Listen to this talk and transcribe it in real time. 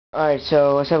Alright,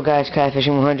 so what's up guys,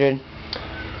 Fishing 100.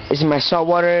 This is my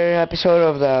saltwater episode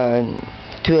of the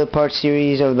two-part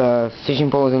series of the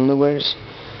fishing poles and lures.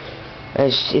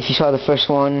 If you saw the first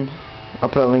one, I'll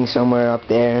put a link somewhere up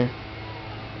there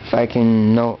if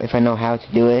I know how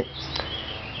to do it.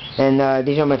 And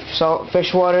these are my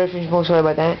freshwater fishing poles. Sorry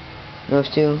about that. Those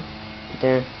two right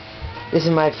there. This is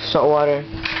my saltwater.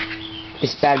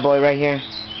 This bad boy right here.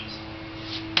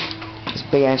 This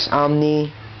big ass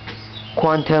Omni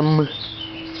Quantum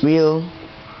reel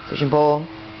fishing pole.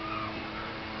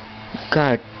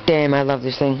 God damn, I love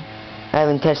this thing. I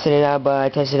haven't tested it out, but I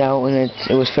tested it out when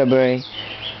it was February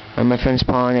on my friend's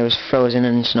pond. It was frozen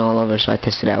and snow all over, so I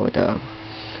tested it out with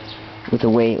a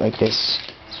weight like this.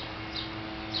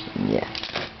 Yeah,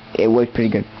 it worked pretty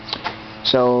good.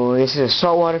 So this is a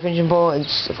saltwater fishing pole.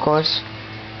 It's of course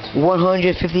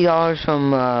 $150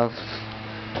 from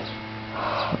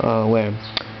where?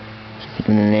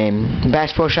 In the name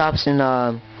Bass Pro Shops in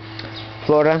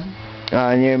Florida,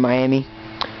 near Miami.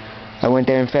 I went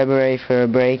there in February for a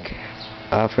break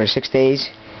for 6 days.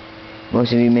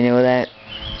 Most of you may know that.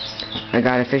 I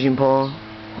got a fishing pole,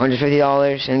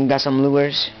 $150, and got some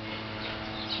lures.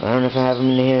 I don't know if I have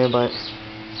them in here, but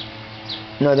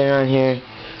no, they're not in here.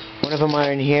 One of them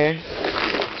are in here.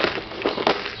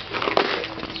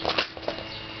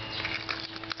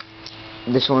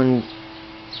 This one,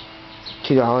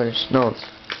 $2, no,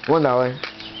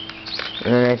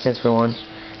 $1.09 for one.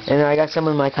 And I got some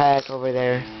in my kayak over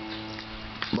there.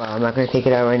 Well, I'm not gonna take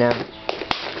it out right now.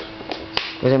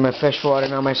 Those are my freshwater,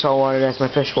 not my saltwater. That's my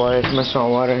freshwater. That's my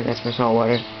saltwater. That's my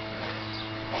saltwater.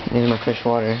 These are my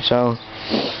freshwater. So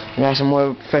I got some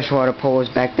more freshwater poles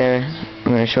back there.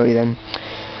 I'm gonna show you them.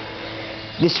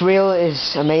 This reel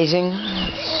is amazing.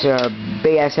 It's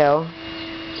big as hell,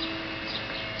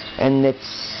 and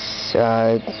it's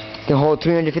can hold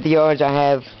 350 yards. I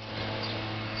have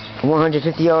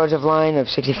 150 yards of line of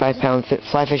 65-pound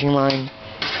fly fishing line,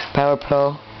 Power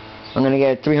Pro. I'm gonna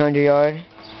get a 300 yard,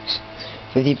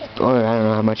 50, or I don't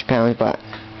know how much pounds, but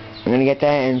I'm gonna get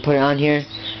that and put it on here.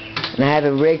 And I have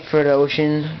it rigged for the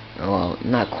ocean. Well,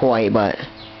 not quite, but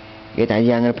you get the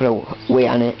idea. I'm gonna put a weight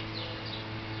on it,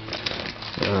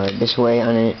 this way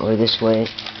on it or this way.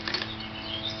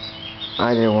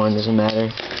 Either one doesn't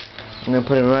matter. I'm gonna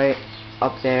put it right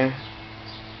up there.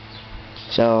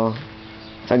 So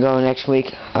if I go next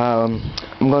week, I'm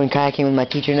going kayaking with my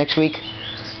teacher next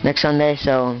Sunday,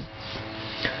 so I'm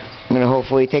gonna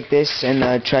hopefully take this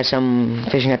and try some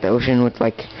fishing at the ocean with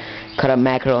like cut up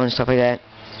mackerel and stuff like that.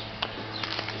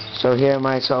 So here are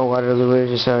my saltwater lures.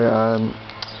 These are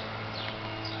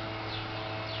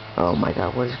oh my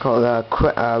god, what is it called?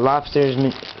 Lobsters,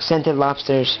 scented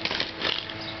lobsters.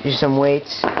 These are some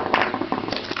weights.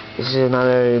 This is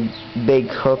another big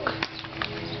hook.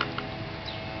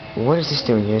 What is this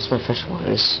doing here? It's my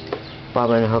freshwater. It's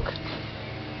bobber and a hook.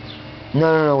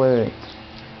 No, wait.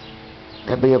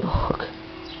 That big of a hook.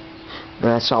 No,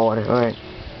 that's saltwater. Alright.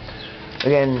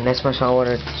 Again, that's my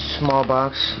saltwater small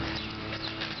box.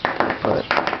 Put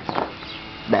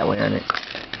that way on it.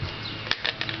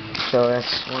 So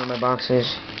that's one of my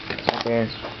boxes right there.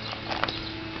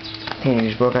 Painter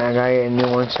just broke. I gotta get a new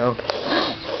one, so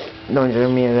don't judge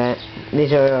me of that.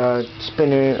 These are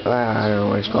spinner, I don't know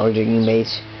what it's called, jigging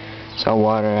baits,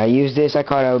 saltwater. I used this, I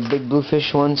caught a big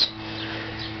bluefish once.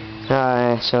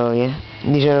 So yeah,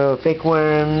 these are fake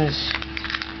worms,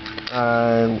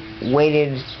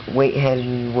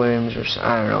 weight-headed worms, or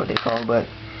I don't know what they're called, but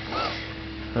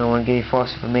I don't want to give you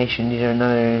false information. These are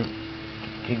another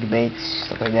jig baits,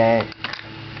 stuff like that.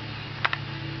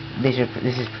 This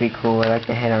is pretty cool. I like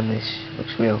the head on this.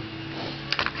 Looks real.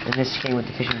 And this came with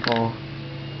the fishing pole.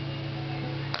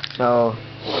 So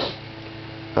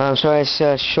I'm sorry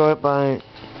it's short, but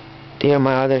here are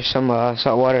my other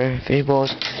saltwater fishing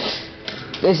poles.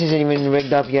 This isn't even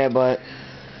rigged up yet, but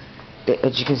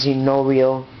as you can see, no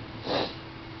reel.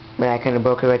 But I kind of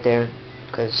broke it right there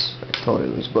because I told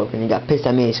it was broken. He got pissed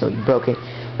at me, so he broke it.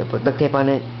 I put duct tape on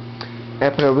it.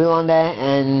 I put a reel on that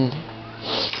and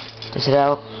test it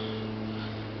out.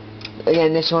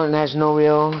 Again, this one has no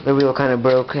reel. The reel kind of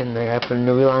broke, and I put a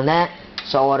new reel on that.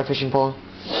 Saltwater fishing pole.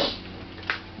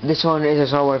 This one is a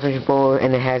saltwater fishing pole,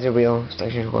 and it has a reel.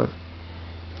 Extension cord.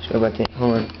 Sorry about that.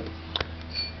 Hold on.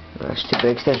 Stupid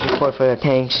extension cord for the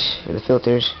tanks, for the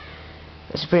filters.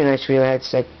 It's a pretty nice reel.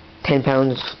 It's like 10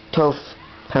 pounds,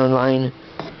 12-pound line.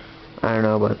 I don't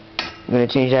know, but I'm gonna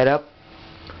change that up.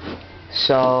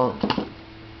 So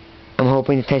I'm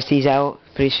hoping to test these out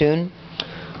pretty soon.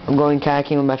 I'm going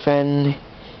kayaking with my friend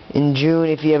in June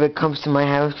if he ever comes to my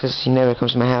house, because he never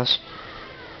comes to my house.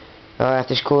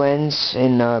 After school ends,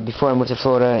 and before I moved to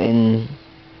Florida in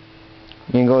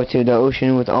You go to the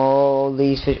ocean with all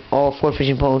these fish, all 4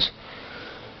 fishing poles,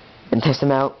 and test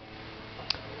them out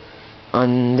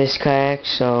on this kayak.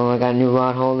 So I got new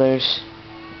rod holders.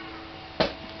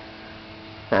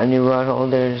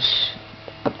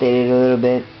 Updated a little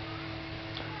bit,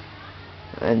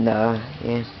 and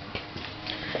yeah,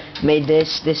 made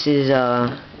this. This is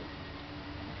I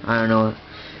don't know,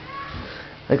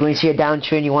 like when you see a down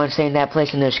tree and you want to stay in that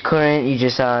place and there's current, you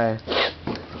just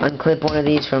unclip one of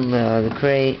these from the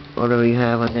crate, whatever you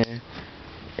have on there,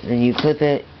 and then you clip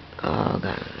it. Oh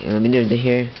god, let me do it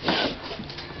here.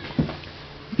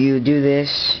 You do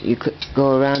this, you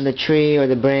go around the tree or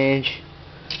the branch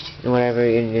and whatever,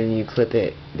 and then you clip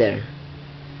it there.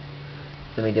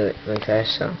 Let me do it really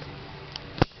fast. So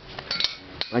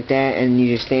like that, and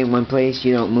you just stay in one place.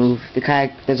 You don't move. The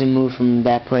kayak doesn't move from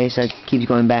that place. It keeps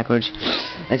going backwards.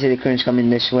 Let's say the current's coming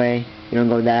this way. You don't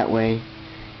go that way.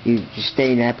 You just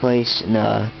stay in that place, and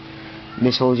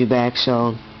this holds you back.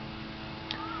 So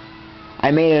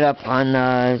I made it up on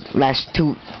I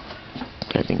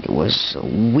think it was a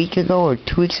week ago or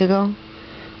 2 weeks ago.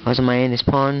 I was in my aunt's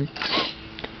pond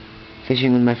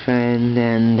fishing with my friend,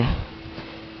 and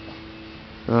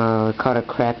caught a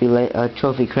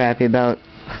trophy crappie about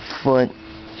a foot.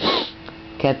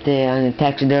 Kept it on the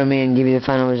taxidermy and give you the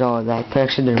final result of that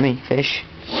taxidermy fish.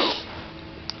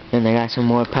 And I got some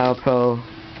more Power Pro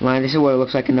line. This is what it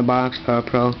looks like in the box. Power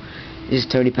Pro. This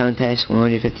is 30-pound test,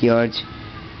 150 yards.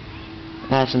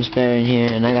 I have some spare in here,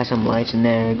 and I got some lights in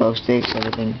there, glow sticks,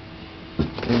 everything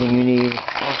you need.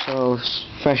 Also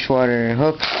freshwater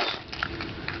hooks.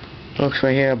 Hooks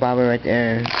right here, a bobber right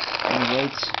there, and the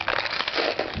weights.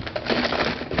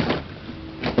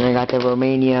 And I got the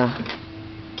Romania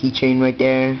keychain right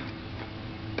there,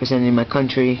 presenting my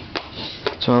country.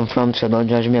 That's where I'm from, so don't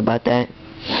judge me about that.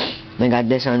 And I got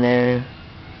this on there.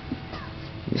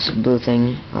 This blue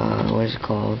thing, what is it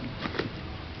called?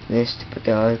 This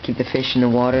to keep the fish in the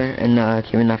water and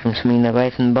keep it not from swimming away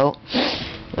from the boat.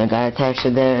 And I got it attached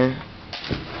to there.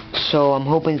 So I'm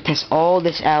hoping to test all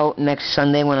this out next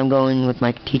Sunday when I'm going with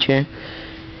my teacher.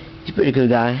 He's a pretty good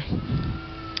guy.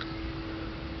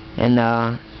 And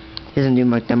he doesn't do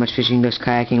that much fishing, just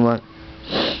kayaking, but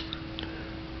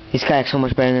his kayak's so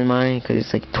much better than mine because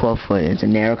it's like 12 foot. It's a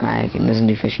narrow kayak and doesn't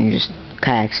do fishing, he just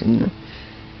kayaks, and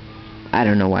I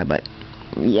don't know why, but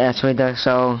yeah, that's what he does.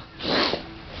 So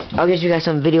I'll get you guys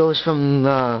some videos from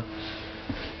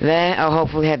that. I'll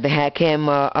hopefully have the hat cam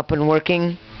up and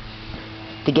working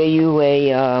to get you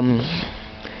a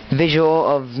visual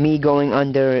of me going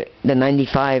under the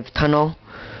 95 tunnel,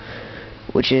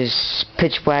 which is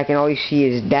pitch black, and all you see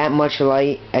is that much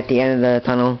light at the end of the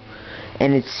tunnel,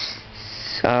 and it's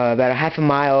about a half a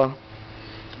mile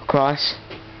across,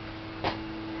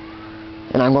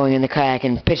 and I'm going in the kayak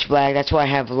in pitch black. That's why I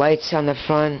have lights on the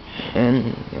front,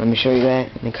 and let me show you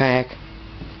that in the kayak.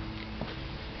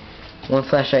 One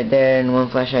flashlight there and one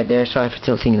flashlight there. Sorry for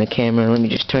tilting the camera. Let me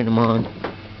just turn them on.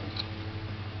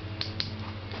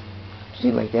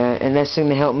 See, like that, and that's going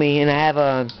to help me. And I have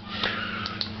a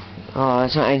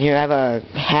it's not in here. I have a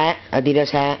hat, Adidas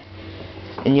hat,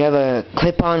 and you have a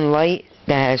clip-on light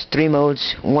that has 3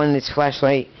 modes. One is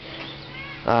flashlight,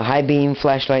 high beam,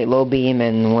 flashlight, low beam,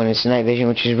 and one is night vision,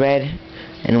 which is red,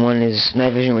 and one is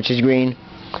night vision, which is green.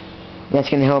 That's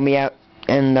gonna help me out,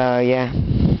 and yeah,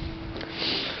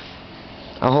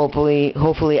 I'll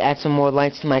hopefully add some more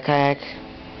lights to my kayak,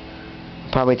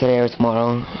 probably today or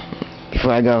tomorrow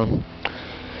before I go.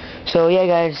 So yeah,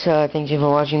 guys, thank you for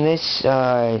watching this.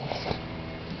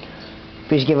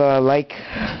 Please give a like,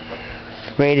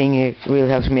 rating. It really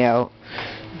helps me out.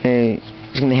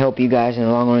 It's gonna help you guys in the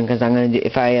long run, because I'm gonna do,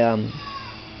 if I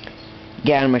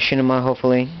get on machinima,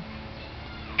 hopefully,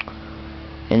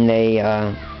 and they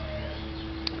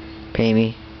pay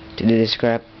me to do this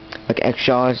crap, like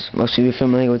X-Jaws. Most of you are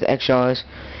familiar with X-Jaws.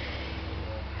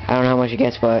 I don't know how much it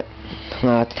gets, but I'm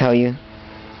not allowed to tell you.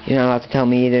 You're not allowed to tell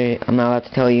me either. I'm not allowed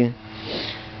to tell you.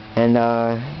 And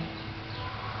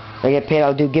if I get paid,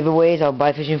 I'll do giveaways. I'll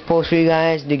buy fishing poles for you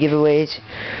guys, do giveaways.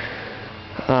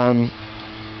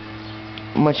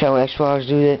 Much how X-Jaws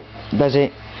does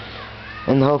it,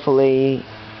 and hopefully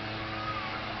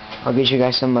I'll get you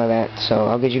guys some of that. So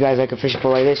I'll get you guys like a fishing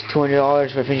pole like this,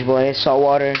 $200 for a fishing pole like this.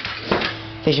 Saltwater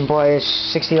fishing pole like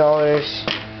this,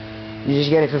 $60. You just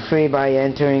get it for free by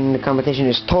entering the competition.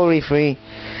 It's totally free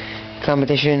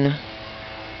competition.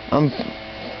 I'm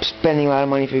spending a lot of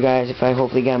money for you guys if I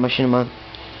hopefully get my machinima.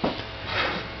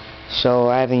 So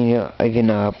I haven't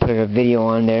even put a video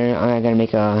on there. I gotta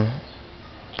make a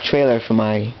trailer for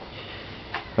my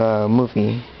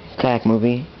kayak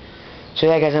movie. So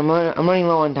yeah, guys, I'm running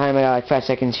low on time. I got like 5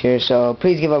 seconds here, so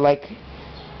please give a like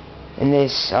in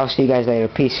this. I'll see you guys later.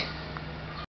 Peace.